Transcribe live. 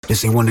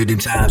This ain't one of them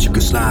times you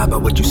can slide by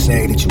what you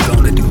say that you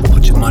gonna do.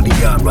 Put your money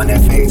up, run that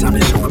fade, time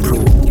to show and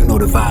prove. You know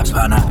the vibes,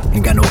 partner.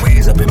 Ain't got no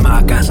ways up in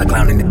my casa,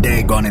 clowning the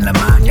day, gone in la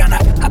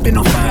mañana. I've been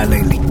on fire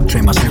lately,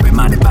 train my spirit,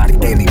 mind and body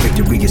daily.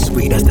 Victory is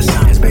sweet, that's the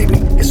science, baby.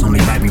 It's only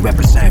right we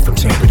represent from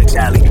Tampa to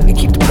Cali. And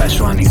keep the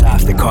pressure on these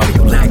eyes, they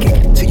cardio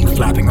lacking. See you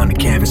flopping on the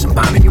canvas and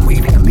bombing your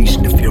weaving.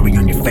 Unleashing the fury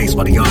on your face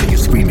while the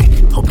audience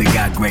screaming. Hope they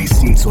got great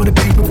seats or the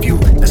pay-per-view.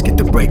 Let's get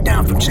the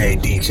breakdown from J,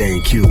 DJ,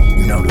 and Q.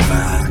 You know the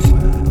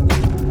vibes.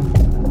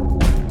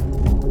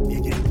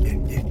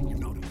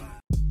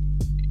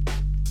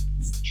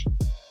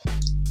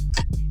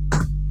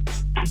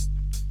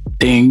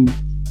 Ding,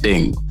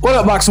 ding. What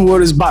up, Boxing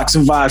Warriors?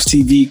 Boxing Vibes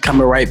TV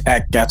coming right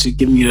back at you,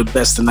 giving you the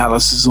best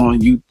analysis on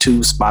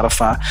YouTube,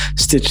 Spotify,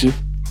 Stitcher.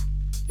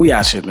 We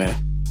out here, man.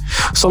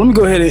 So let me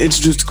go ahead and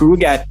introduce the crew. We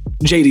got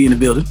JD in the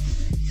building.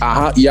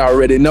 You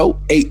already know.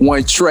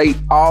 8-1 Trey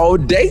all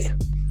day.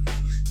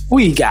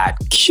 We got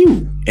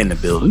Q in the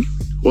building.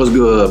 What's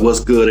good? What's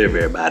good,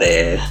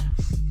 everybody?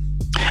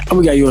 And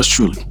we got yours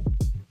truly.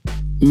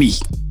 Me.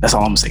 That's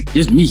all I'm saying.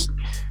 Just me.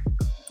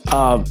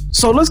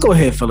 So let's go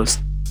ahead, fellas.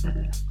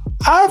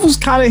 I was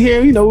kind of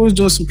here, we was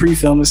doing some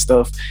pre-filming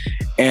stuff,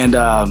 and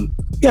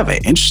we have an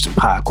interesting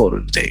pod quote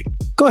of the day.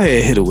 Go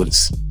ahead, hit it with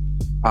us.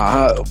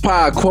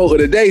 Pod quote of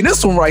the day.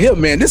 This one right here,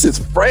 man, this is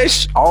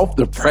fresh off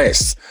the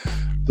press.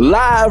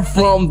 Live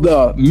from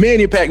the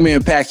Manny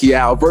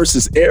Pacquiao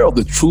versus Errol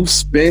the Truth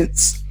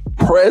Spence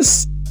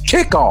press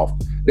kickoff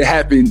that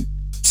happened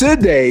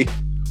today,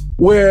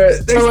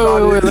 where they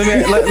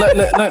wait.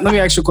 Let me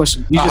ask you a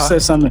question. You just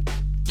said something.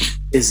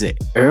 Is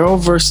it Errol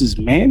versus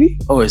Manny,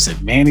 or is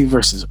it Manny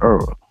versus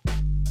Errol?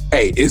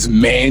 Hey, it's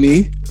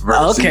Manny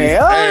versus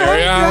Errol.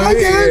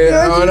 You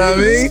know what I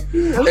mean?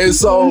 And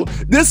so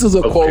this is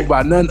a quote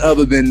by none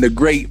other than the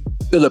great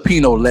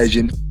Filipino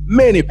legend,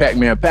 Manny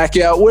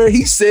Pacquiao, where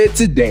he said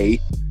today,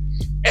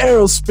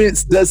 Errol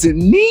Spence doesn't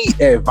need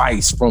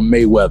advice from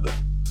Mayweather.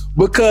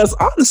 Because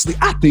honestly,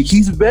 I think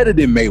he's better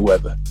than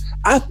Mayweather.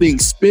 I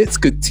think Spence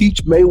could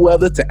teach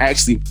Mayweather to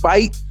actually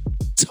fight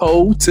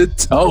toe to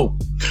toe.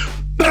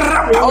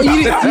 Oh,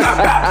 you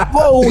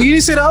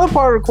didn't say the other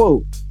part of the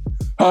quote.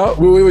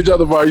 Which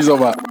other part you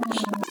talking about?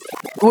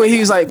 Where he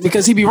was like,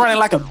 because he be running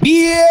like a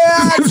bitch.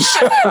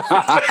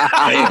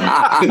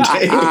 I'm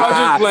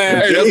just playing.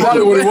 Hey, that's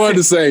probably what he wanted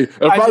to say.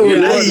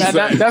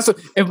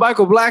 If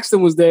Michael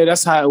Blackson was there,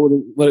 that's how it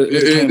would have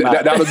came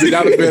out. That would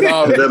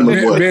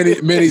have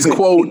been Manny's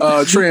quote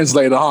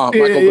translator, huh?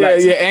 Michael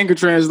Blackson. Yeah, anger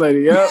translator.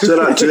 Yeah. Shout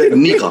out to that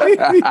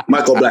Nika,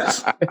 Michael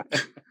Blackson.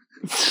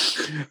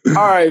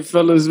 All right,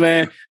 fellas,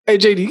 man. Hey,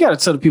 JD, you got to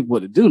tell the people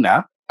what to do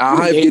now.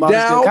 If you're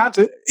down,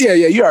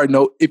 you already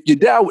know. If you're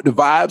down with the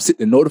vibes, hit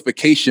the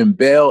notification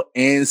bell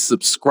and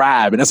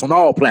subscribe. And that's on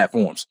all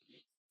platforms.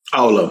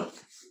 All of them.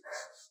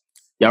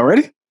 Y'all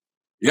ready?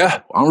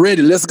 Yeah, I'm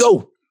ready. Let's go.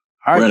 All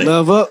right, ready.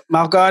 Love up,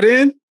 mouth guard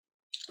in.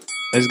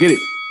 Let's get it.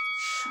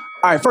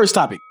 All right, first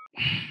topic.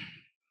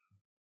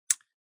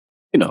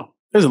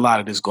 There's a lot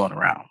of this going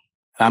around.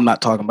 I'm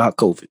not talking about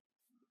COVID.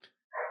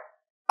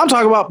 I'm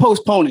talking about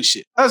postponing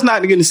shit. That's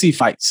not getting to see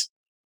fights.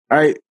 All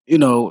right.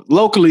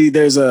 Locally,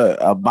 there's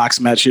a box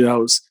match that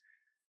was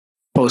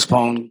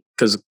postponed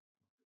because of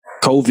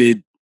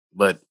COVID,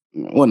 but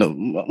wasn't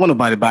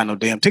nobody buy no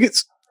damn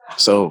tickets.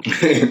 So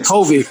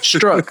COVID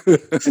struck.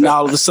 And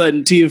all of a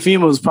sudden,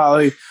 Teofimo was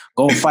probably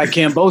going to fight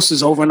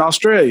Kambosos over in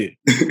Australia.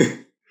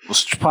 It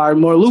was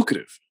probably more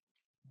lucrative.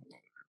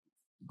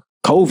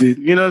 COVID,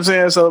 you know what I'm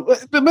saying? So,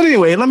 but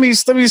anyway, let me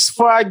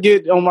before I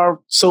get on my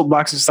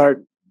soapbox and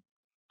start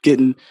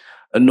getting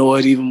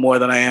annoyed even more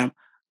than I am,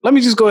 let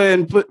me just go ahead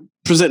and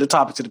present the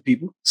topic to the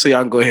people so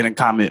y'all can go ahead and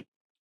comment.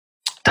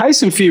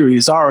 Tyson Fury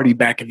is already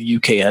back in the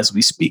UK as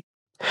we speak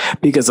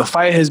because the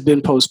fight has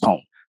been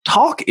postponed.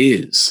 Talk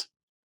is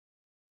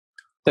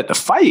that the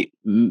fight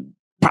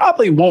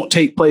probably won't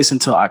take place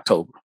until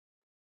October.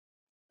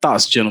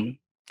 Thoughts, gentlemen?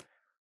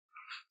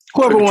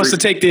 Whoever wants to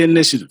take the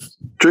initiative.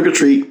 Trick or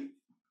treat.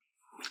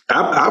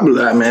 I'm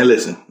like, man,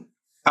 listen,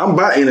 I'm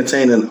about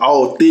entertaining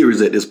all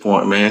theories at this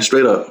point, man,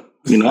 straight up.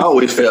 I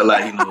always felt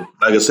like, like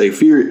I say,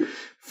 Fury,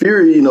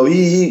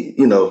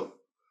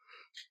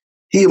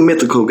 he a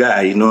mythical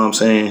guy, you know what I'm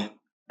saying?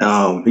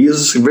 He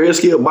is very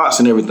skilled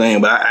boxing and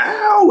everything, but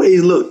I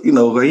always look, he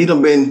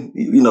done been,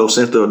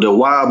 since the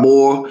Wild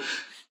Boar,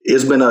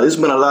 it's been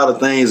a lot of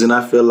things, and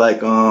I feel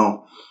like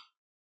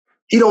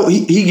he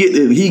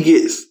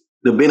gets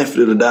the benefit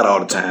of the doubt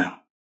all the time.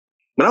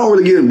 But I don't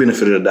really give him the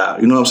benefit of the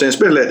doubt, you know what I'm saying?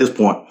 Especially at this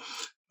point.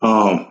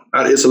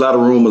 It's a lot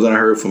of rumors that I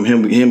heard from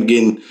him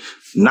getting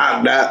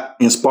knocked out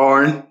in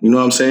sparring, you know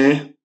what I'm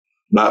saying?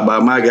 By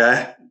my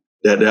guy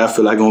that I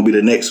feel like going to be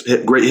the next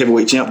great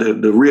heavyweight champ,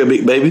 the real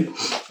big baby,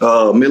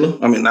 Miller.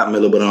 I mean, not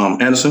Miller, but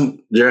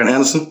Anderson, Jared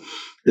Anderson.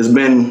 There's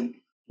been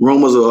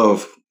rumors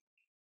of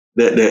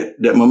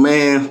that my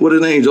man, what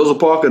his name, Joseph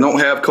Parker, don't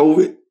have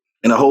COVID,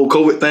 and the whole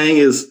COVID thing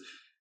is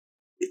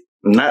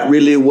not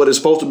really what it's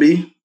supposed to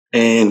be,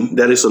 and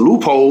that it's a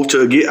loophole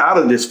to get out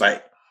of this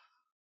fight.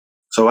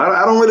 So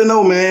I don't really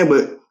know, man,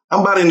 but I'm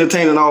about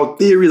entertaining all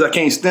theories. I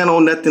can't stand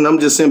on nothing. I'm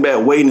just sitting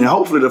back waiting, and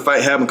hopefully the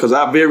fight happens because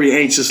I very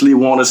anxiously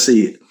want to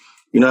see it.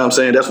 You know what I'm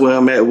saying? That's where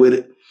I'm at with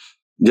it.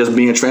 Just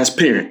being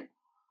transparent.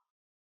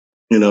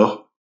 You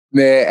know?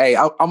 Man, hey,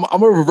 I'm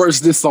gonna reverse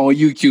this on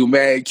you, Q,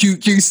 man. Q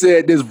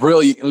said this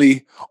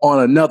brilliantly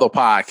on another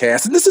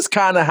podcast, and this is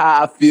kind of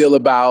how I feel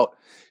about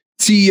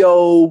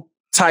T.O.,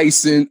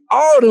 Tyson,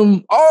 all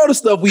the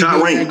stuff we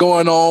got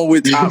going on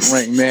with Top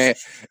Rank, man.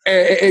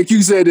 And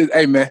Q said this,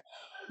 hey, man,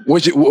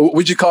 what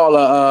you call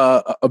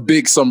a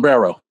big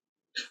sombrero?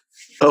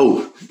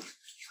 Oh,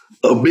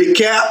 a big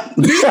cap?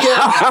 Big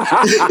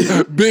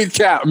cap. Big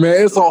cap,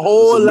 man. It's a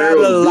whole lot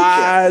of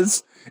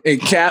lies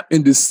and cap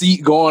and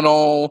deceit going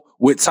on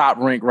with Top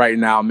Rank right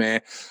now,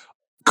 man.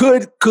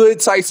 Could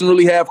Tyson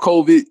really have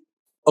COVID?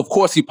 Of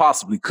course he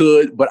possibly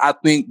could, but I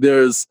think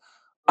there's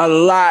a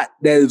lot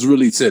that is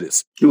really to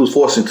this. He was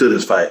forced into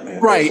this fight,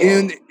 man. Right.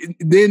 And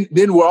then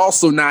we're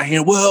also not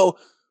hearing, well,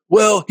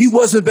 he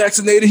wasn't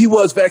vaccinated. He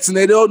was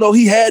vaccinated. Oh, no,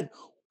 he had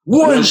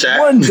one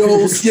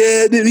dose.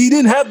 Yeah, he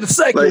didn't have the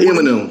second like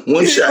Eminem,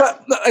 one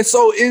shot.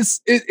 So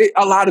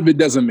a lot of it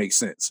doesn't make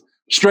sense.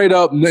 Straight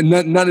up,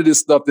 none of this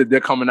stuff that they're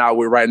coming out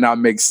with right now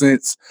makes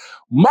sense.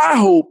 My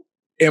hope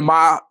and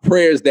my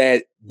prayer is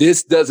that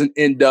this doesn't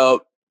end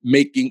up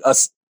making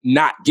us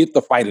not get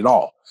the fight at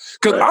all.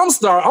 Because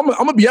right. I'm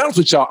gonna be honest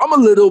with y'all, I'm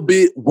a little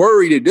bit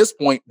worried at this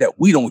point that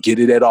we don't get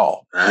it at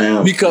all. I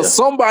am. Because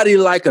somebody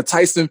like a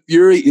Tyson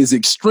Fury is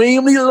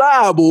extremely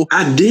liable.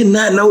 I did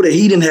not know that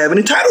he didn't have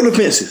any title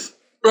defenses.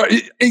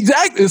 Right,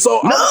 exactly. So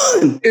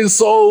none. And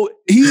so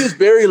he is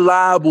very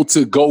liable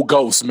to go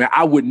ghost, man.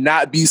 I would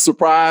not be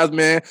surprised,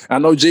 man. I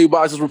know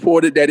J-Box has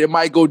reported that it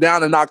might go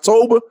down in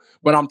October,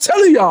 but I'm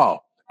telling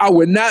y'all, I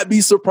would not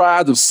be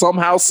surprised if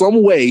somehow,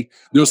 some way,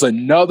 there's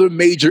another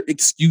major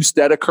excuse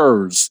that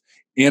occurs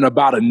in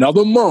about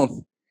another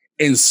month,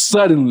 and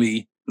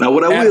suddenly now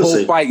what I will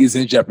say, fight is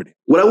in jeopardy.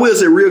 What I will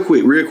say real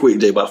quick,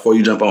 J-Box, before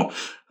you jump on,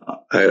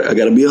 I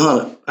got to be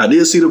 100. I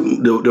did see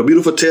the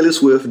beautiful Taylor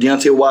Swift,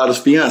 Deontay Wilder's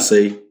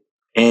fiance,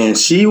 and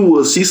she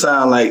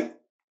sounded like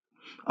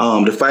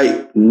the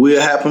fight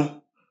will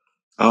happen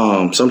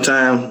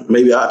sometime,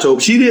 maybe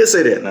October. She did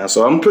say that now,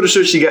 so I'm pretty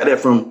sure she got that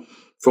from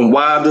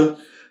Wilder.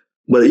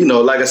 But you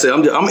know, like I said,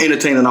 I'm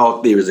entertaining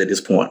all theories at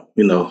this point.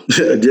 You know,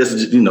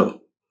 just you know.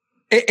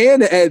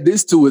 And to add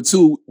this to it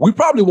too, we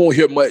probably won't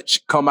hear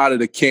much come out of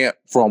the camp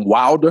from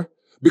Wilder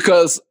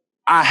because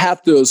I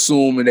have to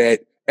assume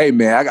that, hey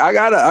man, I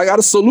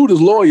gotta salute his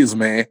lawyers,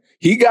 man.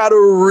 He got a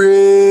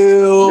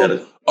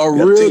real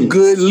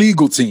good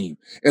legal team.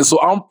 And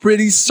so I'm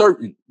pretty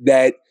certain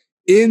that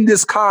in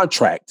this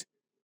contract,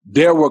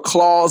 there were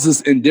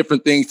clauses and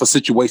different things for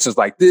situations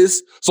like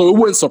this. So it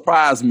wouldn't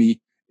surprise me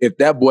if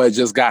that boy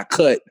just got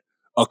cut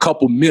a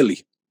couple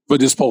milli for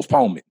this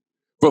postponement.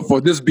 But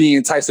for this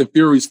being Tyson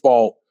Fury's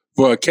fault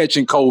for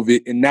catching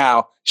COVID and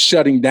now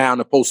shutting down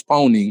and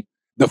postponing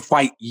the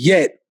fight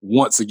yet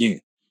once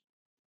again.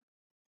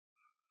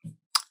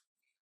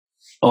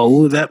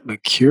 Oh, that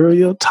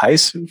mercurial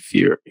Tyson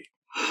Fury.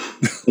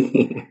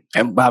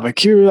 And by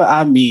mercurial,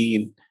 I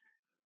mean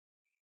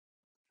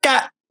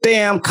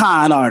goddamn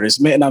con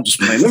artist, man. I'm just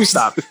playing. Let me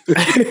stop.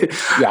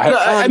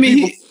 I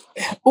mean,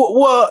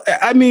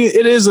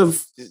 it is a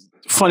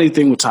funny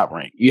thing with Top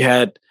Rank. You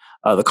had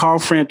the Carl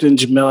Frampton,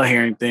 Jamel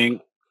Herring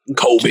thing.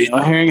 COVID.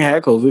 Jamel Herring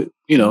had COVID,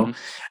 you know.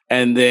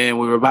 And then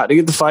we were about to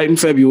get the fight in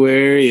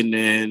February. And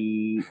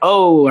then,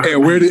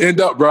 and where'd it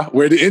end up, bro?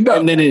 Where'd it end up?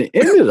 And then it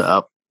ended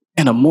up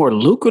in a more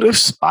lucrative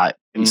spot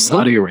in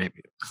Saudi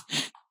Arabia.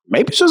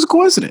 Maybe it's just a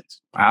coincidence.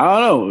 I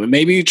don't know.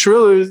 Maybe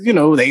Triller, you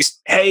know, we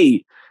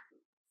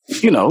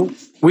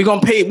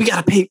got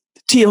to pay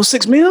T.O.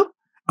 $6 million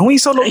and we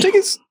ain't sold no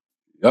tickets.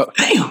 Yep.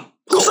 Damn.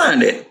 Who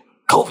signed that?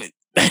 COVID.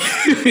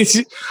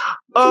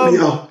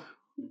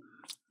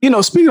 You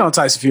know, speaking on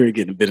Tyson Fury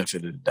getting the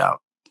benefit of the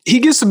doubt, he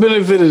gets the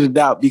benefit of the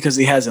doubt because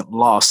he hasn't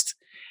lost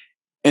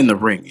in the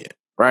ring yet,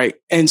 right?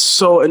 And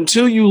so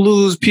until you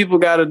lose, people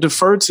got to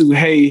defer to,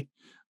 hey,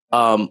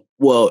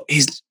 well,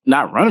 he's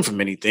not running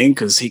from anything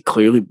because he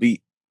clearly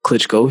beat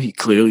Klitschko. He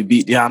clearly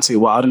beat Deontay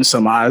Wilder in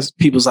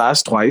people's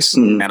eyes twice,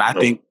 and I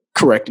think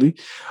correctly.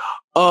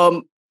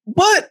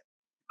 But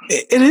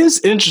it is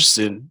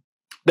interesting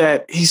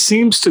that he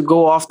seems to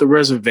go off the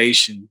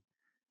reservation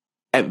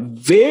at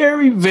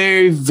very,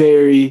 very,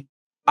 very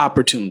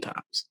opportune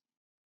times.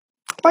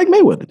 Like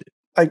Mayweather did.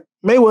 Like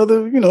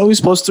Mayweather, you know, he's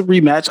supposed to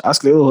rematch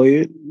Oscar De La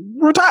Hoya,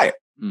 retire,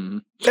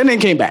 and then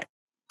came back.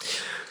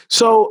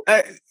 So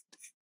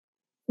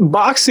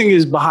boxing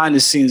is behind the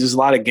scenes. There's a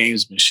lot of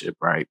gamesmanship,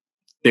 right?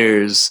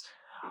 There's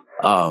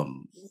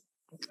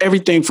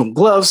everything from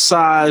glove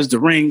size to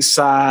ring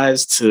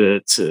size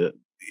to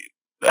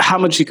how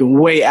much you can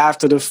weigh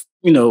after the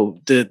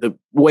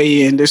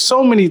weigh in. There's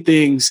so many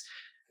things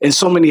and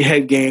so many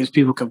head games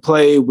people can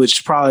play,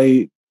 which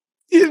probably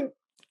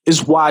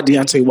is why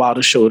Deontay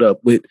Wilder showed up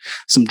with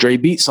some Dre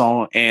beats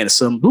on and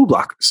some blue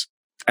blockers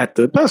at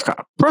the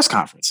press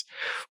conference.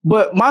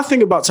 But my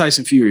thing about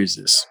Tyson Fury is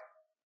this.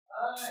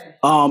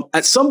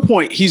 At some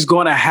point, he's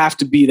going to have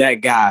to be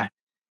that guy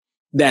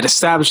that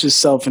established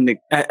himself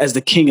as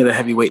the king of the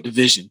heavyweight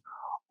division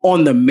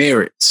on the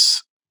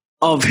merits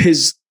of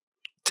his,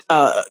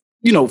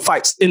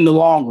 fights in the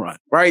long run,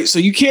 right? So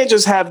you can't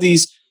just have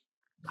these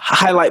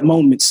highlight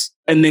moments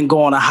and then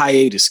go on a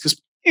hiatus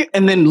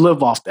and then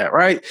live off that,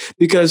 right?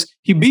 Because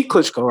he beat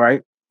Klitschko,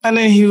 right? And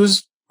then he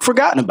was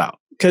forgotten about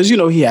because,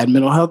 he had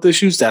mental health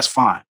issues. That's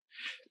fine.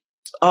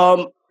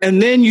 And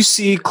then you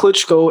see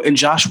Klitschko and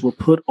Joshua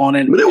put on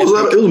but it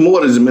was more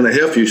than just mental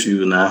health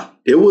issues now.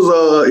 It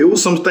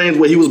was some things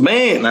where he was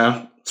banned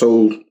now.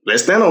 So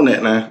let's stand on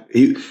that now.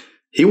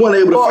 He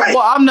wasn't able to fight.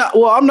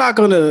 I'm not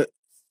gonna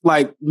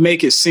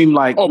make it seem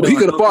like but he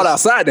could have fought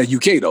outside the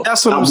UK though.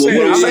 That's what I'm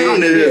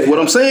saying. What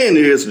I'm saying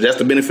is that's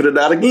the benefit of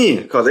that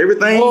again. Because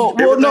everything. No,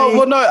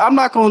 I'm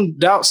not gonna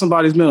doubt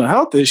somebody's mental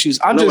health issues.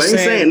 I ain't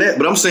saying that,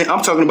 but I'm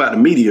talking about the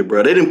media,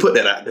 bro. They didn't put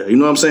that out there. You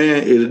know what I'm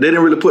saying? They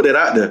didn't really put that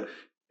out there.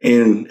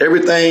 And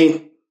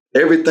everything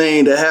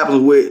that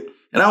happens with,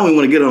 and I don't even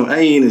want to get on, I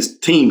ain't in his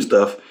team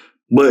stuff,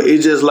 but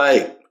it's just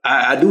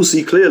I do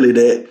see clearly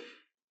that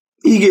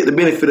he get the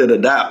benefit of the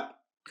doubt.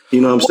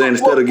 You know what I'm saying?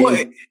 Instead of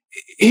getting.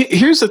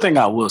 Here's the thing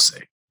I will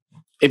say.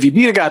 If you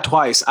beat a guy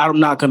twice, I'm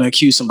not going to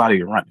accuse somebody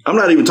of running. I'm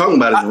not even talking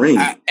about it in the ring.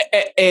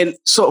 And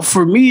so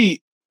for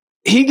me,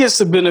 he gets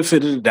the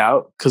benefit of the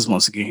doubt because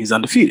once again, he's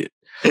undefeated.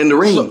 In the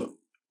ring.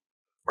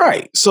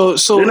 Right. So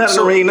they're not in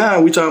the ring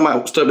now. We talking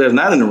about stuff that's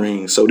not in the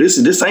ring. So this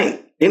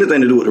ain't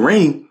anything to do with the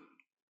ring.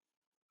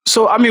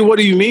 So I mean, what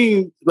do you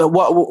mean?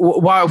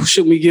 Why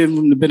shouldn't we give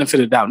him the benefit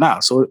of the doubt now?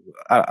 So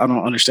I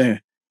don't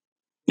understand.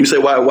 You say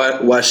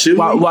why shouldn't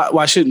we?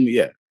 Why shouldn't we?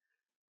 Yeah.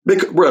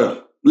 Because,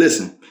 bro,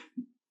 listen.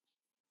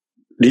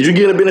 Did you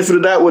get a benefit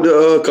of the doubt with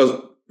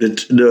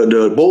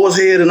the boar's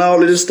head and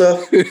all of this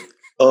stuff?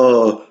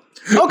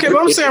 Okay, but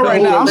I'm saying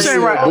right now.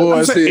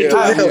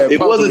 It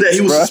wasn't that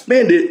he was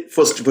suspended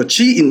for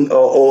cheating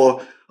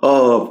or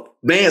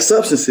banned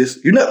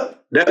substances.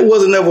 That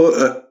wasn't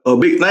ever a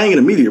big thing in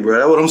the media, bro.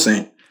 That's what I'm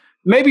saying.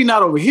 Maybe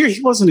not over here. He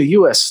wasn't a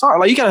U.S.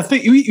 star. You got to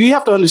think. You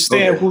have to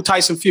understand who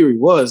Tyson Fury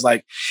was.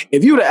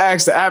 If you would have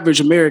asked the average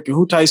American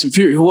who Tyson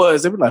Fury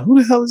was, they'd be like,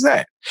 "Who the hell is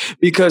that?"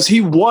 Because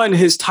he won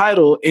his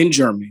title in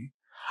Germany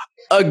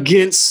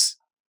against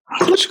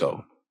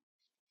Klitschko,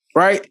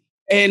 right?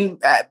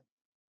 And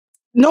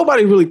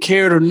nobody really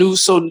cared or knew,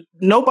 so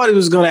nobody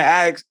was going to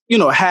have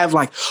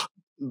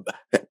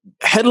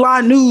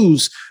headline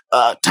news.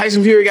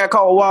 Tyson Fury got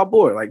called a wild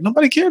boy.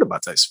 Nobody cared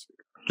about Tyson Fury.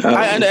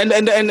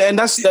 And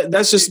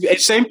that's just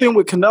same thing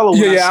with Canelo.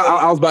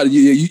 I was about to.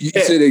 You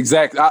said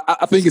exactly.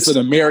 I think it's an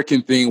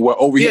American thing where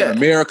over here in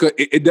America,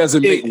 it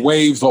doesn't make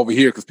waves over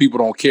here because people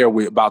don't care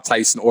about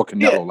Tyson or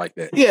Canelo like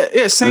that.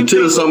 Yeah. Same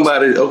until thing.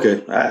 Somebody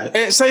okay. Right.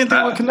 And same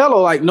thing with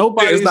Canelo.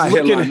 Nobody's it's not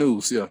headline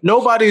news. Yeah.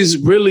 Nobody's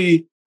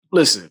really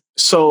listen.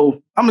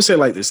 So I'm gonna say it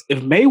like this: if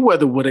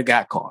Mayweather would have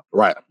got caught,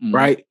 right,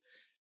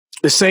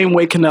 the same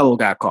way Canelo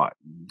got caught,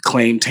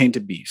 claimed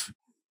tainted beef,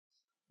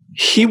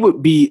 he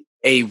would be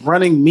a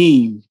running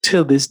meme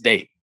till this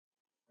day,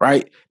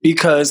 right?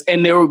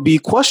 And there would be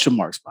question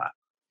marks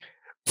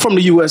from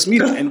the U.S.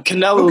 media. And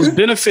Canelo is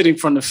benefiting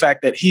from the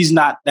fact that he's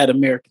not that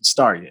American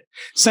star yet.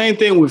 Same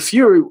thing with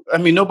Fury. I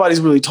mean, nobody's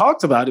really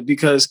talked about it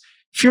because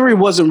Fury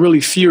wasn't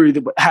really Fury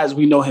as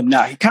we know him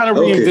now. He kind of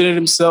reinvented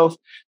himself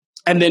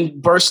and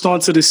then burst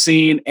onto the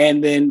scene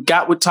and then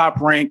got with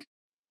Top Rank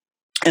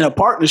in a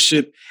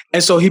partnership.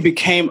 And so he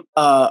became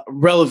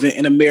relevant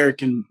in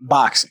American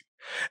boxing.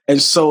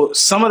 And so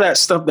some of that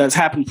stuff that's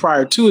happened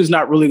prior to is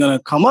not really going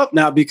to come up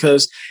now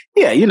because,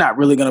 you're not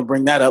really going to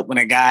bring that up when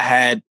a guy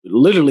had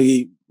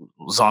literally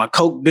was on a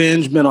coke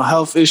binge, mental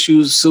health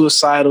issues,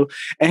 suicidal,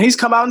 and he's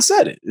come out and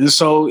said it. And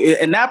so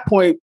at that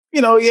point,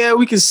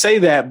 we can say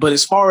that. But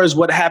as far as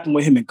what happened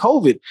with him in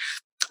COVID,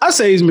 I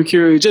say he's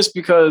mercurial just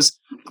because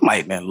I'm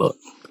like, man, look,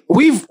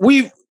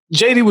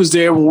 JD was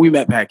there when we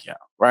met Pacquiao,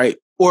 right?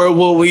 Or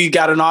when we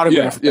got an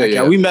autograph from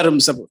Pacquiao. We met him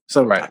several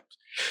times.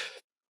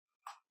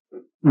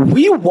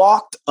 We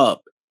walked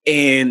up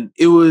and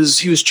he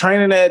was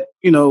training at,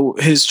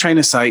 his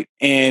training site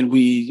and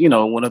we,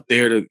 went up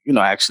there to,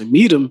 actually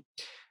meet him.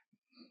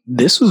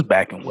 This was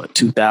back in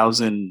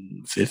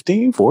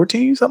 2015,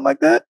 14, something like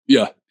that.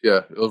 Yeah.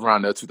 It was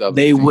around that 2015.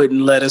 They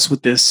wouldn't let us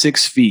within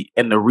 6 feet.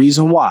 And the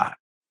reason why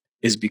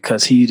is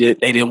because they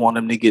didn't want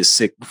him to get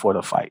sick before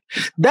the fight.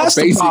 That's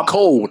a basic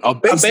cold. A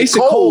basic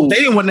cold. They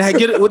didn't want him to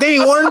get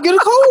a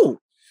cold.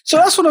 So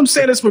that's what I'm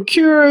saying. It's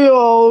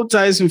mercurial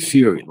Tyson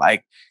Fury.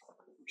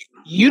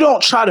 You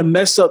don't try to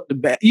mess up the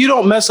bag. You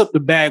don't mess up the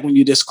bag when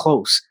you're this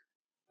close,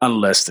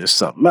 unless there's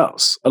something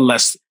else.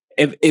 Unless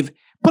if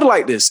put it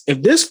like this,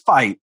 if this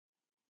fight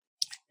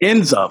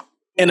ends up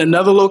in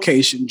another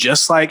location,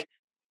 just like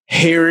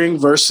Herring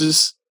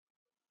versus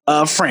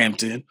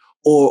Frampton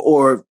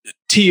or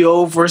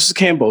T.O. versus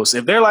Cambosa,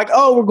 if they're like,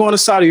 oh, we're going to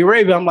Saudi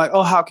Arabia, I'm like,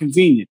 oh, how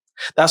convenient.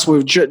 That's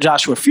where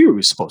Joshua Fury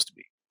is supposed to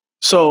be.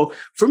 So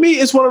for me,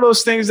 it's one of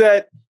those things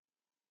that,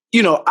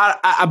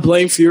 I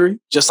blame Fury,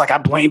 just like I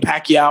blame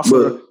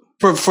Pacquiao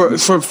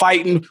for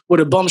fighting with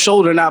a bum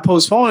shoulder and not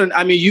postponing.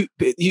 I mean,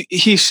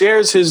 he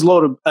shares his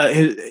load of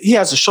he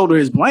has to shoulder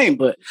his blame,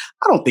 but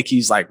I don't think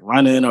he's like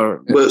running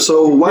or. But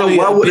so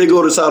why would they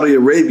go to Saudi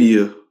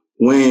Arabia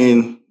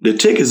when the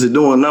tickets are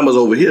doing numbers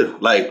over here?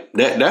 Like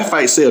that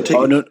fight sell tickets.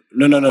 Oh no.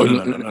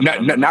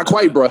 Not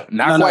quite, bro.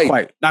 Not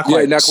quite.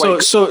 Yeah, not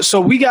quite.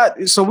 So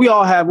we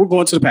all have. We're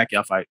going to the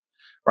Pacquiao fight,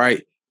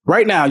 right?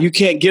 Right now, you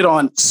can't get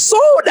on.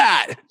 Sold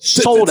out.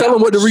 Tell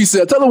them what the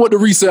resale. Tell them what the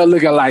resale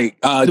looking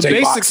like. The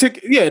basic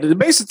ticket. Yeah, the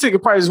basic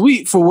ticket price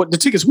for what the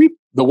tickets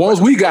the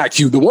ones we got,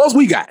 Q. The ones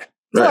we got.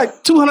 Right.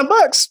 Like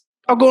 $200.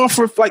 I'm going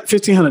for like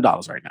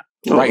 $1,500 right now.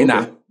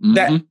 Now. Mm-hmm.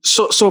 That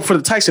so for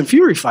the Tyson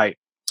Fury fight,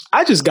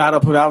 I just got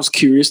up and I was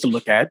curious to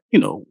look at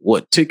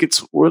what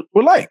tickets were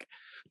like.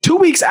 2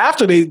 weeks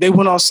after they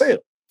went on sale,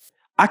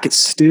 I could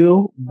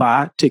still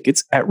buy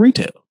tickets at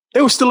retail.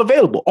 They were still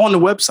available on the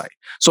website.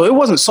 So it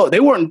wasn't they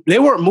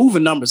weren't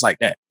moving numbers like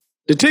that.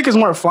 The tickets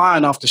weren't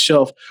flying off the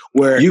shelf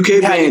where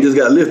UK ban just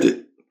got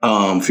lifted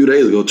a few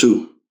days ago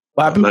too.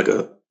 What happened? Like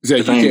a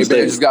UK ban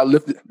just got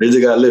lifted? They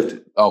just got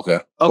lifted. Okay.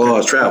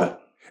 For travel.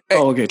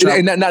 Okay.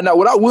 And now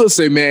what I will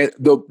say, man,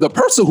 the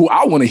person who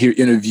I want to hear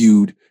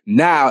interviewed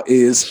now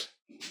is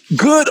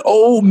good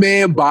old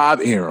man Bob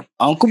Arum.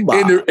 Uncle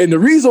Bob. And the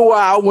reason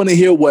why I want to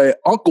hear what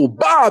Uncle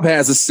Bob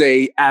has to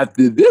say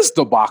after this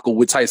debacle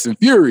with Tyson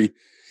Fury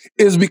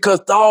is because,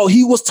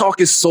 he was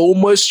talking so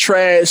much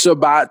trash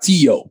about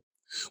T.O.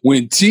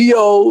 When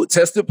T.O.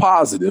 tested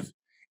positive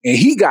and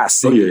he got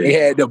sick, they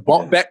had to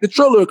bump back the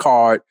Triller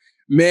card.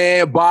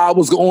 Man, Bob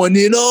was going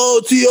in,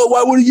 T.O.,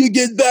 why wouldn't you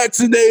get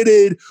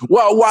vaccinated?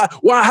 Why,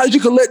 how'd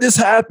you let this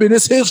happen?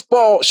 It's his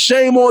fault.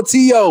 Shame on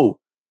T.O.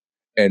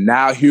 And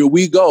now here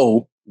we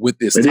go with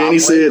this. And then he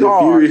said,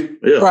 Fury.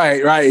 Yeah.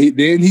 Right.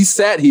 Then he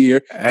sat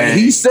here and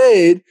he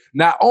said,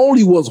 not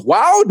only was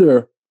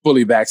Wilder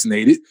fully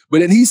vaccinated,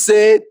 but then he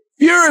said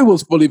Fury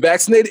was fully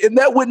vaccinated, and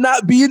that would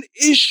not be an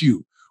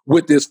issue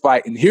with this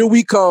fight. And here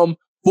we come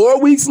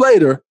 4 weeks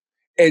later,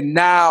 and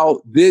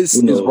now this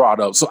is brought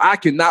up. So I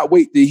cannot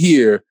wait to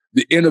hear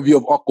the interview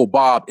of Uncle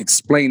Bob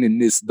explaining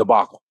this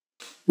debacle.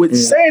 With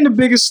saying the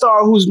biggest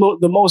star who's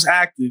the most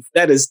active,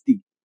 that is the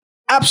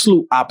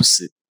absolute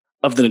opposite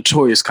of the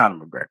notorious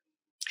Conor McGregor.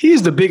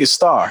 He's the biggest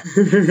star,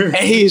 and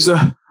he's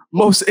the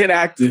most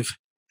inactive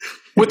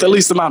with the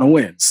least amount of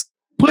wins,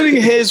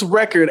 putting his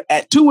record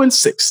at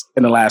 2-6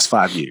 in the last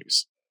 5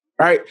 years.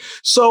 Right.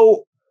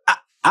 So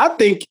I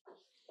think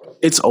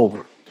it's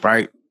over.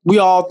 Right. We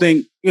all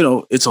think,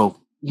 it's over.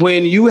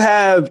 When you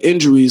have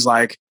injuries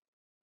like,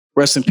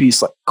 rest in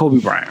peace, like Kobe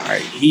Bryant,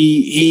 right?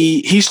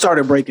 He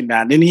started breaking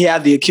down. Then he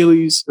had the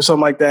Achilles or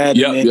something like that.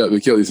 Yeah, the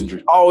Achilles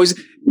injury. Always,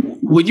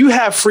 when you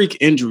have freak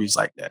injuries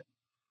like that,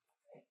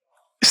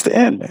 it's the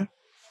end, man.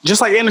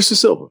 Just like Anderson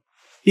Silva.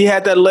 He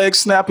had that leg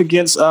snap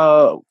against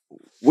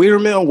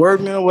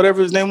Wordman,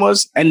 whatever his name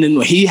was. And then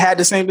when he had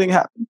the same thing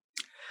happen,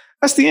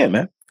 that's the end,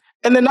 man.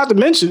 And then not to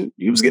mention,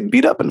 he was getting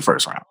beat up in the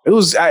first round. It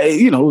was,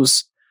 it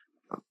was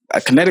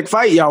a kinetic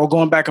fight. Y'all were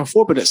going back and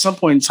forth, but at some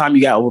point in time,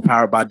 you got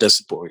overpowered by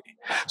Dustin Poirier.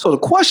 So the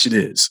question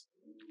is,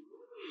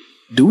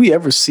 do we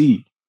ever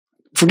see,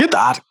 forget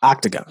the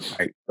octagon,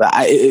 right?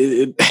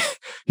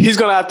 He's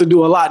going to have to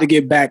do a lot to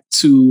get back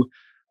to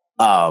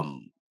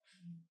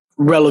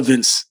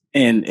relevance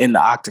in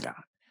the octagon.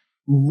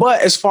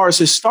 But as far as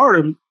his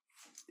stardom,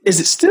 is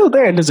it still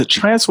there? And does it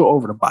transfer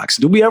over to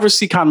boxing? Do we ever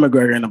see Conor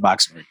McGregor in the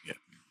boxing ring again?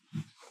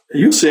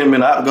 You see him in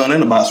the octagon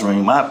in the boxing ring,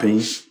 in my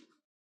opinion.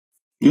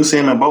 You see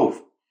him in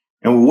both.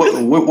 And what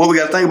we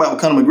got to think about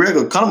with Conor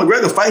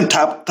McGregor fighting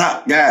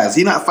top guys.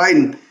 He's not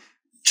fighting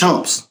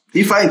chumps.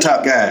 He fighting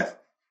top guys.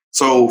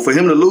 So for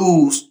him to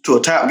lose to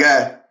a top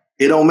guy,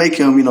 it don't make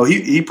him,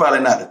 he probably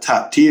not the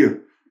top tier.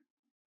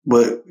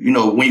 But,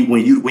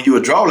 when you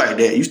a draw like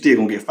that, you still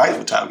going to get fights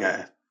with top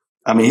guys.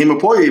 I mean, him and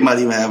Poirier might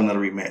even have another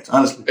rematch,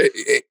 honestly.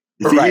 If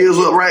he heals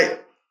up right.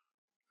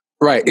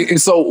 Right. And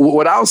so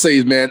what I'll say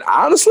is, man,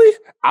 honestly,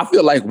 I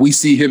feel like we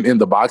see him in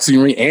the boxing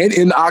ring and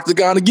in the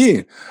octagon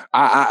again.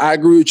 I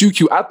agree with you,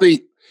 Q. I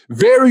think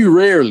very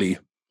rarely,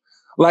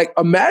 like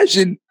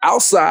imagine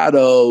outside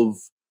of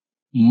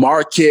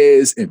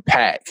Marquez and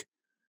Pac,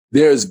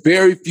 there's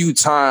very few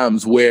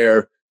times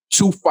where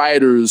two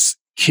fighters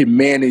can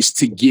manage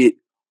to get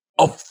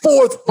a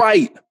fourth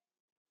fight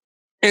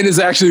and it's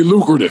actually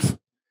lucrative.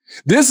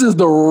 This is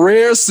the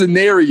rare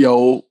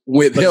scenario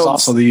with him. It's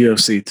also the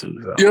UFC too.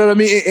 So. You know what I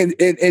mean?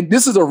 And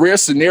this is a rare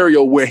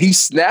scenario where he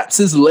snaps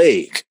his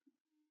leg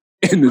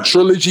in the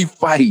trilogy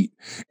fight,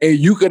 and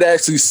you could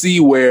actually see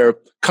where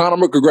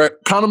Conor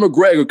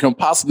McGregor can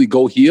possibly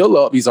go heal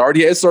up. He's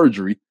already had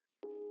surgery,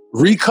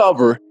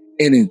 recover,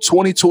 and in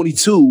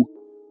 2022,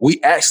 we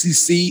actually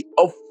see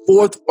a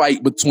fourth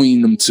fight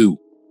between them two.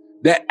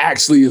 That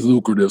actually is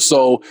lucrative.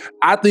 So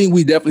I think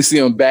we definitely see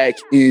him back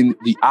in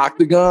the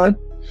octagon.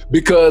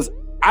 Because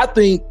I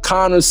think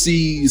Conor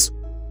sees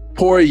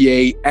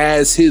Poirier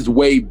as his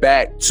way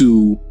back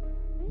to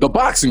the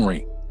boxing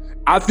ring.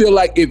 I feel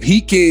like if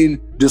he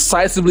can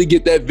decisively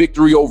get that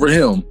victory over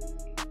him,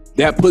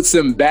 that puts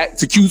him back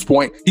to Q's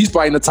point. He's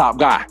fighting the top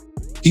guy.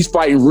 he's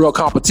fighting real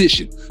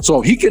competition.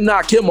 So if he can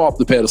knock him off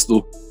the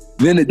pedestal,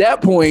 then at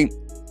that point,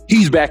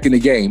 he's back in the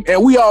game.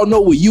 And we all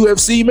know with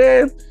UFC,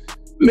 man,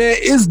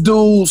 it's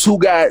dudes who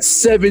got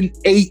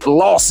 7-8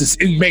 losses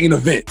in main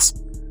events.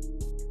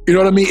 You know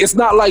what I mean? It's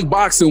not like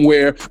boxing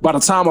where by the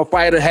time a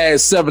fighter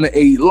has 7 to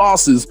 8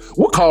 losses,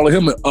 we're calling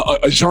him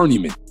a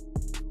journeyman.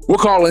 We're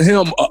calling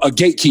him a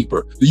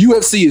gatekeeper. The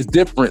UFC is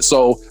different,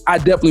 so I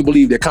definitely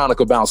believe that Conor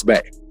could bounce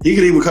back. He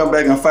could even come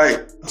back and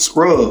fight a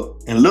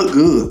scrub and look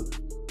good.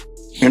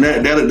 And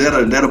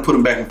that'll put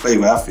him back in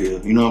favor, I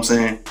feel. You know what I'm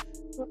saying?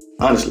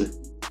 Honestly.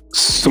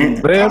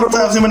 Sombrero. How many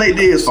times him and Nate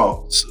Diaz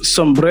fought?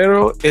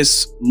 Sombrero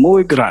es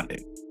muy grande.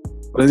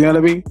 What is it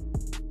gonna be?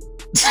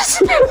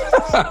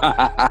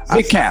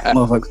 Big cap,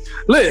 motherfucker.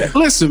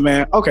 Listen,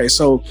 man. Okay,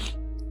 so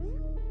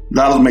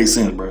dollars make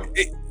sense, bro.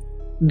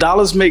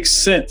 Dollars make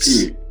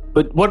sense. Yeah.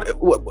 But what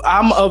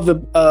I'm of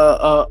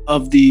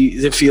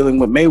the feeling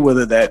with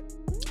Mayweather that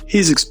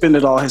he's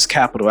expended all his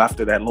capital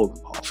after that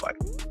Logan Paul fight.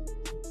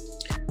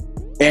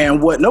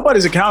 And what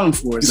nobody's accounting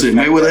for is you said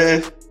Mayweather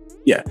ass?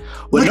 Yeah.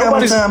 Look how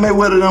much time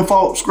Mayweather done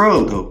fought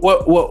scrub though.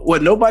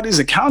 What nobody's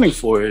accounting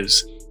for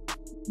is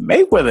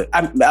Mayweather,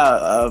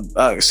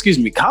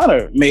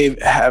 Conor may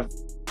have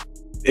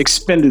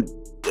expended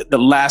the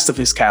last of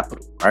his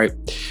capital, right?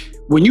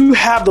 When you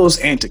have those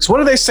antics, what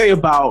do they say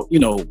about,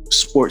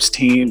 sports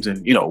teams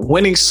and,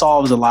 winning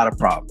solves a lot of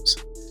problems?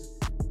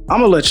 I'm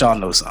going to let y'all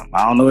know something.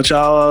 I don't know what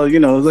y'all,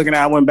 looking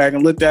at. I went back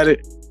and looked at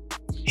it.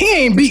 He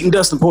ain't beating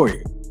Dustin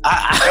Poirier.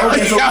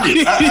 That's not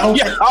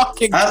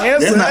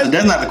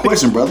the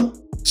question, brother.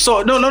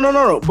 So,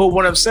 no. But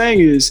what I'm saying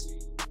is,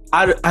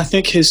 I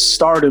think his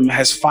stardom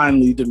has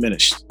finally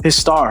diminished. His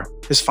star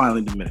has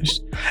finally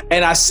diminished.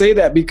 And I say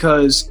that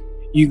because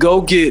you go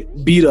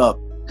get beat up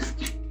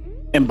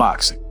in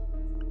boxing.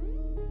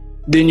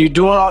 Then you're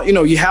doing all,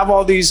 you have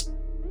all these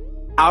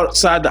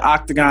outside the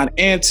octagon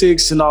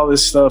antics and all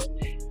this stuff.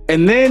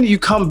 And then you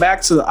come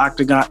back to the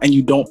octagon and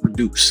you don't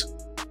produce.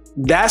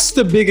 That's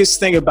the biggest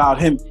thing about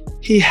him.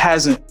 He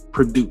hasn't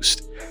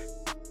produced.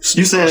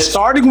 You said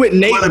starting with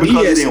Nate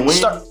Diaz.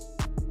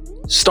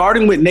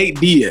 Starting with Nate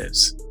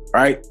Diaz,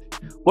 right?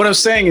 What I'm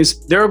saying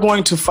is there are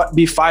going to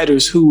be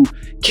fighters who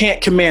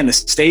can't command the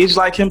stage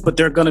like him, but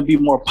they're going to be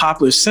more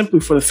popular simply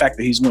for the fact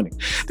that he's winning.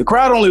 The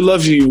crowd only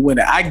loves you when you're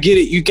winning. I get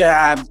it. You can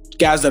have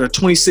guys that are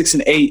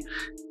 26-8,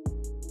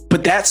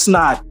 but that's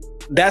not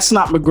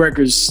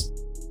McGregor's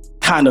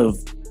kind of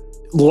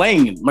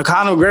lane.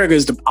 Conor McGregor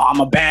is I'm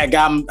a bad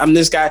guy. I'm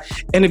this guy.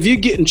 And if you're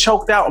getting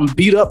choked out and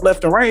beat up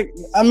left and right,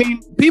 I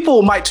mean,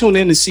 people might tune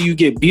in to see you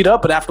get beat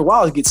up, but after a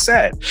while it gets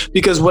sad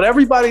because what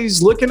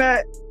everybody's looking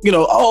at,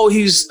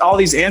 he's all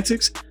these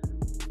antics.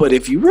 But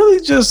if you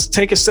really just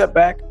take a step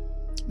back,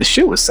 the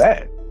shit was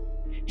sad.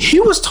 He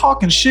was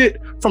talking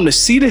shit from the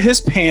seat of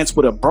his pants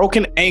with a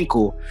broken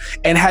ankle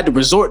and had to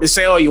resort to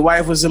say, "Oh, your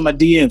wife was in my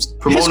DMs."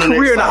 His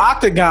career in the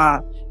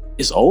octagon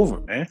is over,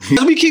 man.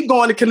 As we keep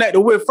going to Connect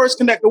the Whiff, first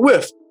Connect the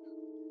Whiff.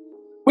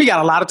 We got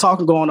a lot of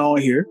talking going on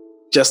here,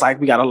 just like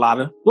we got a lot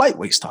of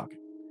lightweights talking.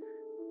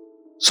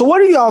 So what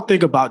do y'all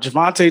think about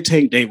Gervonta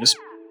Tank Davis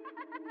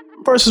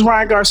versus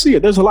Ryan Garcia?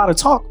 There's a lot of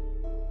talk.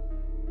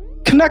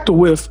 Connect the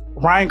Whiff,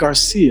 Ryan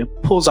Garcia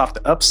pulls off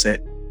the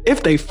upset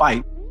if they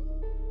fight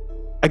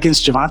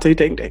against Gervonta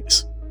Tank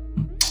Davis.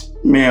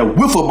 Man,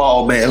 wiffle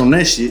ball bat on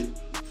that shit.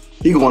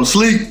 He going to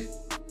sleep.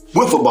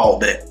 Wiffle ball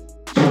bat.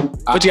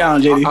 What you got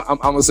on, JD? I'm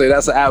going to say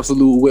that's an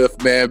absolute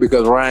whiff, man,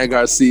 because Ryan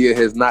Garcia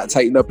has not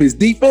tightened up his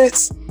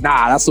defense.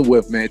 Nah, that's a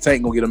whiff, man.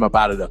 Tank going to get him up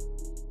out of there.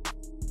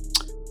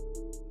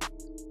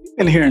 We've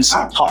been hearing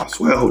some talk. I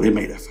swear I hope they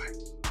made that fight.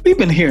 We've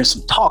been hearing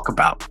some talk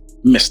about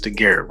Mr.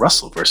 Gary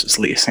Russell versus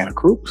Leo Santa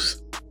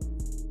Cruz.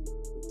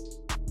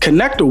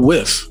 Connect the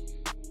Whiff.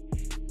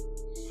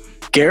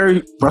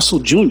 Gary Russell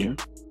Jr.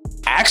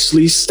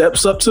 actually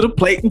steps up to the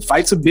plate and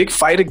fights a big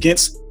fight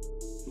against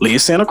Leo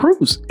Santa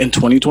Cruz in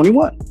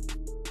 2021.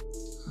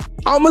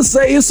 I'm going to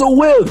say it's a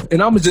whiff.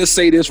 And I'm going to just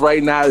say this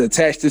right now and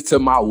attach this to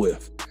my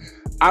whiff.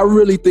 I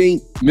really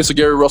think Mr.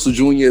 Gary Russell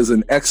Jr. is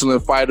an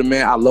excellent fighter,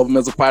 man. I love him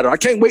as a fighter. I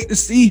can't wait to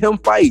see him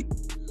fight.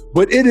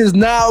 But it is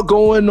now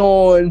going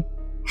on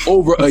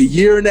over a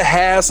year and a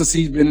half since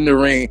he's been in the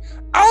ring.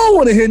 I don't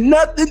want to hear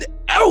nothing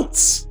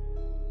else.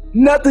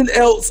 Nothing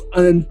else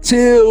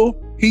until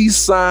he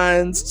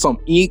signs some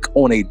ink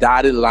on a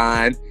dotted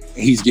line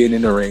and he's getting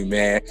in the ring,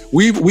 man.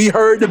 We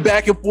heard the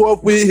back and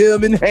forth with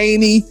him and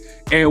Haney,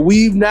 and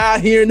we've now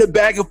hearing the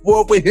back and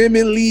forth with him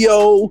and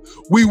Leo.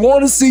 We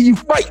want to see you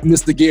fight,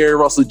 Mr. Gary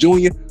Russell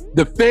Jr.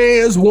 The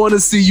fans want to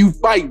see you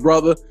fight,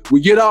 brother.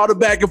 We get all the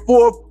back and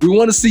forth. We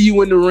want to see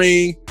you in the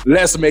ring.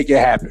 Let's make it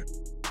happen.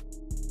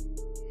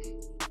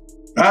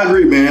 I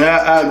agree, man.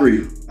 I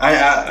agree.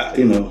 I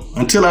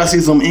until I see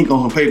some ink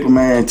on some paper,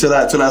 man, until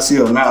I see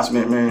an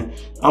announcement, man,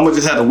 I'm gonna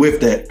just have to whiff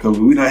that because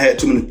we done had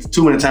too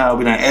many times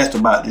we done asked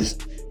about this,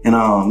 and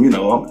I'm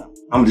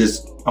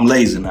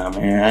lazy now,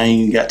 man. I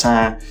ain't got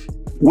time.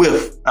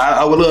 Whiff.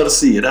 I would love to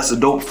see it. That's a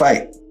dope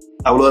fight.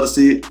 I would love to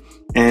see it,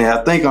 and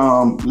I think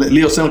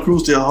Leo Santa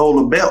Cruz still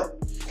hold a belt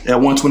at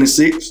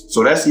 126.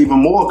 So that's even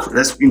more.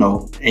 That's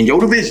in your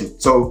division.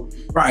 So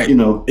right,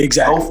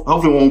 exactly.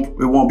 Hopefully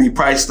it won't be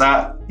priced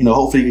out.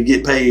 Hopefully he can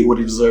get paid what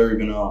he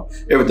deserves and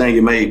everything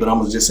get made. But I'm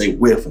gonna just say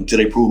whiff until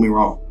they prove me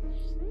wrong.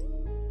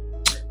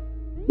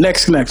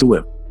 Next connector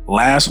whip,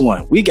 last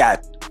one. We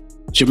got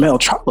Jermell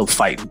Charlo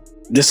fighting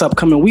this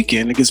upcoming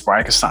weekend against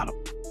Brian Castano.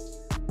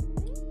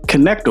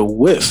 Connector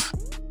whiff.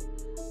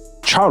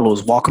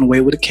 Charlo's walking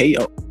away with a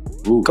KO.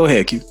 Ooh. Go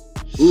ahead, Q.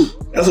 Ooh,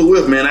 that's a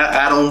whiff, man.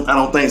 I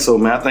don't think so,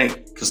 man. I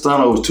think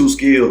Castano was too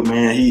skilled,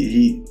 man.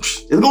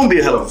 It's gonna be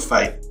a hell of a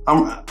fight.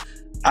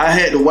 I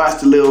had to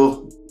watch the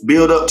little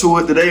build up to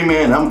it today,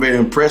 man. I'm very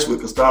impressed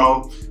with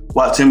Castano.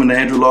 Watched him in the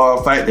Andrew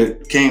Lara fight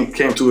that came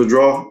to a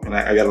draw, and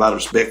I got a lot of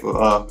respect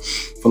for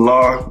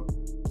Lara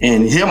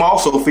and him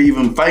also for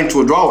even fighting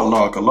to a draw with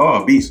Lara. Cause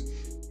Lara a beast,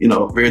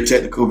 very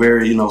technical,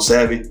 very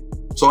savvy.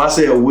 So I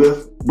say a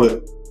whiff,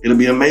 but it'll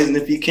be amazing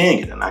if he can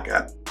get a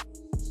knockout.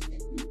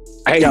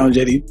 Hey,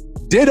 JD.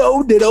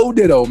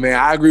 Ditto, man.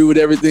 I agree with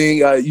everything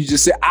you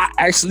just said.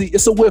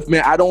 It's a whiff,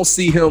 man. I don't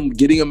see him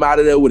getting him out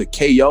of there with a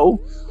KO.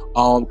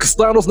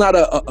 Castano's not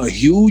a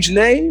huge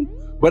name,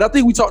 but I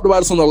think we talked about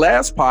this on the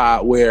last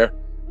pod where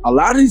a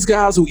lot of these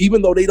guys who,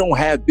 even though they don't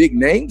have big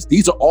names,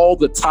 these are all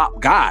the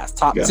top guys,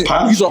 top 10.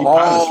 These are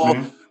all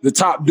the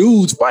top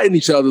dudes fighting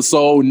each other.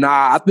 So,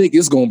 I think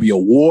it's going to be a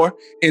war,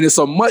 and it's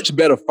a much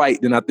better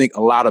fight than I think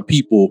a lot of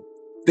people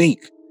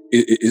think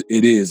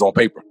it is on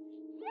paper.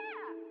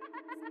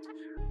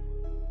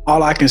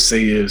 All I can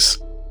say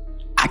is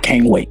I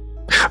can't wait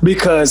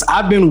because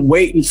I've been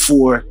waiting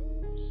for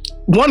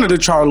one of the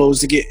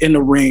Charlos to get in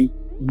the ring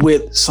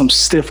with some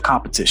stiff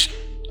competition.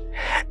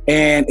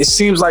 And it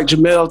seems like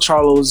Jermell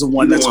Charlo is the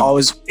one that's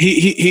always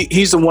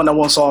he's the one that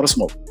wants all the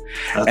smoke.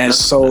 And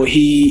so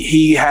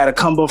he had a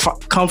come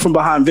from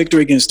behind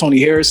victory against Tony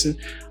Harrison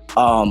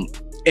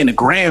in a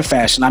grand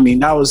fashion. I mean,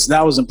 that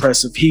was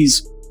impressive.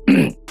 He's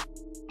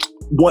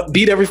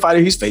beat every fighter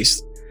he's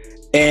faced.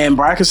 And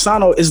Brian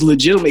Castano is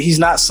legitimate. He's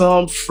not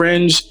some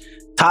fringe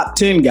top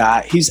 10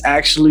 guy. He's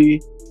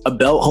actually a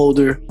belt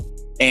holder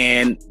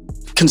and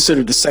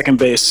considered the second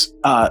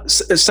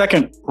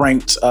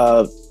ranked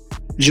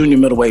junior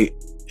middleweight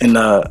in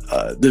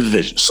the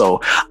division. So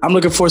I'm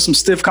looking for some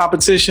stiff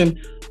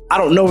competition. I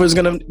don't know if it's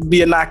going to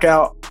be a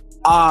knockout.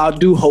 I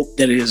do hope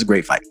that it is a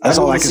great fight. That's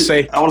all I can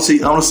say. I want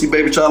to see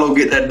Baby Charlo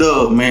get that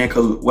dub, man.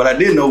 Because what I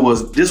did know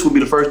was this would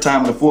be the first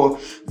time in the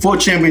four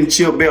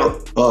championship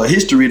belt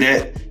history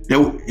that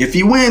if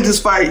he wins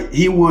this fight,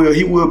 he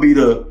will be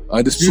the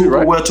undisputed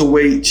super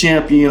welterweight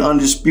champion,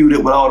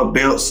 undisputed with all the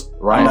belts,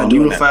 right?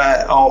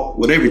 Unified, all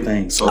with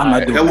everything. So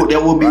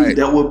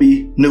that would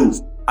be new.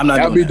 I'm not.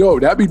 That'd be dope.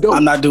 That'd be dope.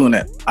 I'm not doing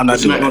that. I'm not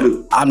doing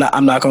that.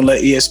 I'm not gonna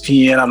let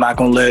ESPN. I'm not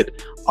gonna let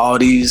all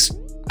these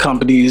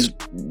companies,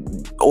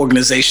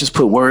 organizations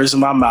put words in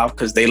my mouth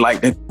because they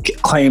like to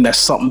claim that's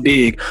something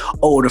big.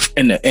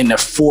 In the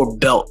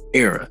 4-belt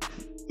era,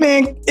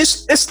 man,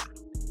 it's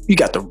you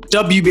got the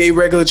WBA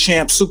regular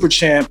champ, super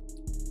champ.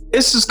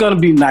 It's just gonna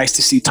be nice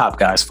to see top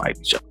guys fight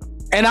each other.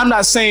 And I'm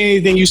not saying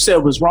anything you said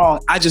was wrong.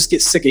 I just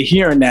get sick of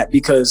hearing that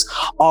because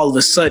all of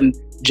a sudden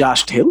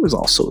Josh Taylor is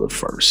also the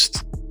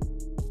first.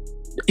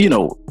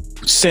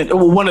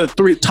 One of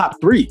the top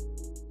three.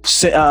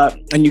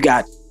 And you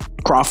got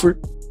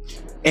Crawford.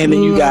 And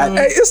then you got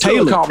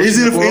Taylor. Is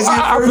it?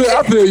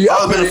 I feel you.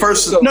 I've been the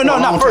first. No,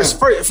 not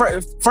first.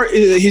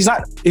 He's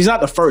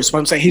not the first. But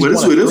I'm saying he's one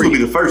of three. This would be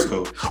the first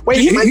though. Wait,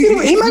 he might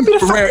be the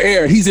first. Rare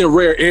air. He's in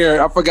rare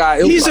air. I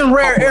forgot. He's in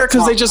rare air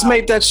because they just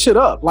made that shit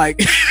up. Like,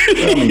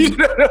 you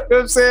know what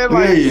I'm saying?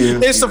 Like,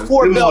 it's a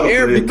 4-belt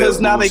air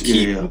because now they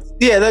keep. And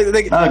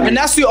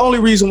that's the only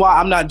reason why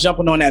I'm not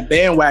jumping on that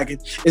bandwagon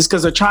is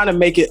because they're trying to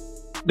make it.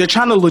 They're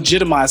trying to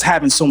legitimize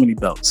having so many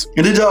belts.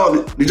 And did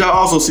y'all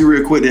also see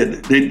real quick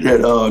that they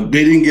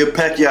didn't give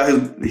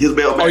Pacquiao his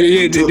belt back? Oh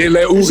yeah, they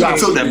let Ugas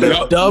took that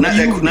belt.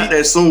 Not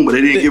that soon, but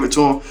they didn't give it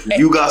to him.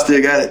 Ugas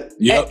still got it.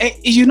 Yep. And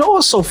you know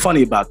what's so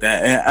funny about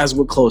that? As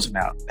we're closing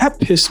out, that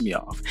pissed me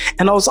off.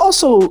 And I was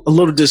also a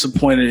little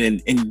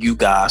disappointed in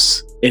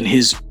Ugas in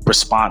his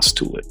response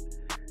to it.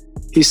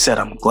 He said,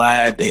 "I'm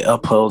glad they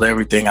upheld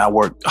everything I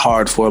worked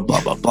hard for, blah,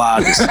 blah,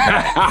 blah."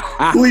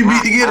 Who he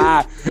beat to get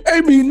it?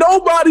 Ain't beat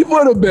nobody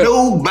for the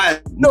belt.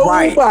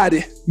 Nobody.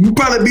 Right. You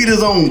probably beat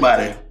his own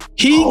body.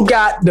 He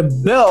got the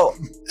belt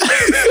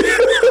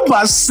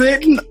by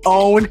sitting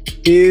on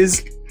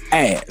his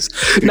ass.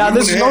 Now,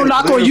 there's no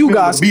knock on you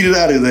guys. Beat it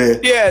out of there.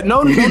 Yeah,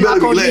 no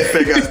knock on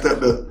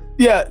you.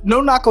 Yeah, no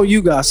knock on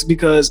you guys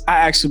because I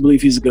actually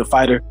believe he's a good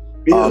fighter.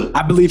 Yeah.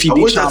 I believe he beat Sean Porter.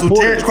 I wish that's what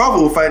Terrence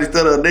Crawford would fight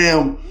instead of a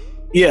damn...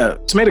 Yeah,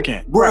 tomato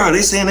can. Bro,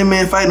 they saying that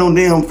man fighting on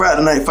damn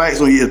Friday night fights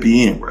on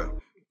ESPN, bro.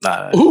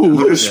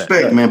 No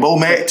disrespect, man. Bo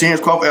Mack, Terrence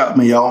Crawford out,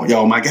 man.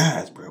 Y'all my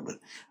guys, bro. But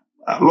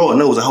Lord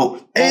knows, I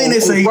hope. And they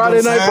say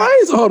Friday night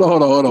fights? Hold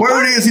on.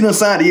 Word is he done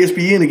signed to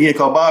ESPN again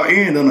because Bob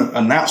Aaron done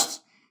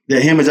announced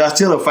that him and Josh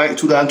Taylor fight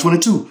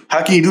 2022.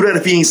 How can you do that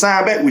if he ain't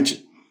signed back with you?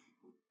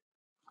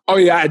 Oh,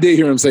 yeah, I did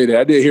hear him say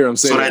that.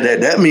 So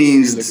that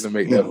means... he's looking to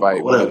make that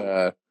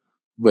fight.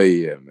 But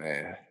yeah,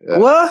 man.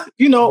 Well,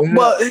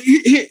 but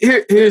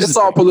here's it's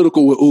all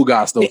political with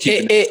Ugas though.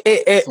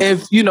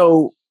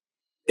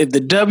 If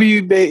the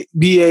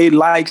WBA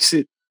likes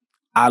it,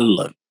 I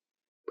love it.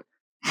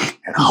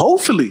 And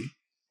hopefully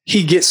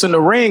he gets in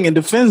the ring and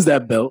defends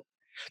that belt.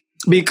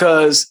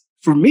 Because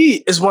for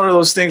me, it's one of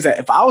those things that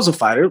if I was a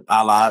fighter,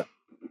 a la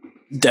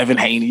Devin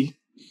Haney,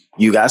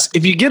 you guys,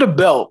 if you get a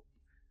belt,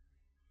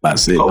 I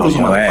sit on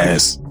your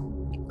ass.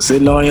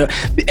 Sitting on your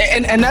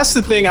and that's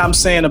the thing I'm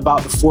saying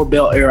about the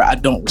 4-belt era I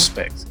don't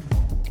respect.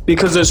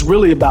 Because there's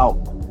really about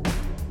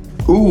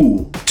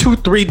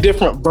 2-3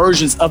 different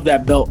versions of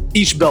that belt,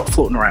 each belt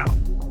floating around.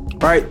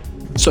 Right?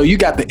 So you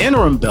got the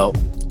interim belt.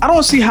 I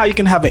don't see how you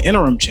can have an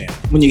interim champ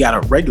when you got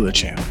a regular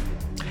champ.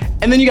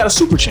 And then you got a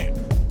super champ.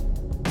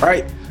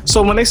 Right?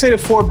 So when they say the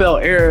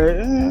 4-belt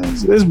era,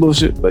 it's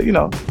bullshit, but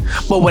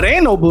But what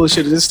ain't no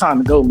bullshit, it's time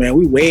to go, man.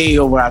 We way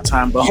over our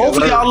time. But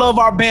hopefully y'all love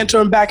our banter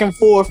and back and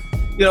forth.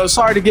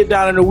 Sorry to get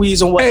down in the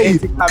weeds on what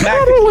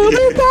Conor will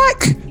be back.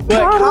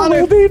 Conor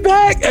will be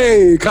back.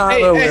 Hey,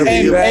 Conor will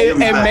be back.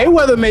 And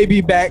Mayweather may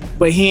be back,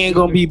 but he ain't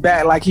gonna be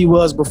back like he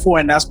was before,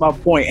 and that's my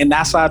point. And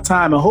that's our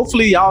time. And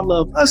hopefully y'all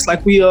love us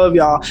like we love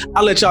y'all.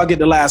 I'll let y'all get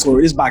the last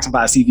word. It's Boxing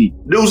Vibes TV.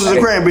 Deuces and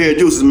cranberry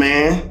juices,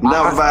 man.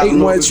 I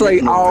ate one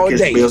straight all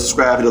day.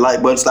 Subscribe, hit the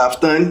like button, stop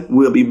stunning.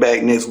 We'll be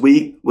back next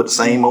week with the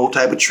same old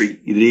type of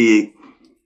treat. You dig?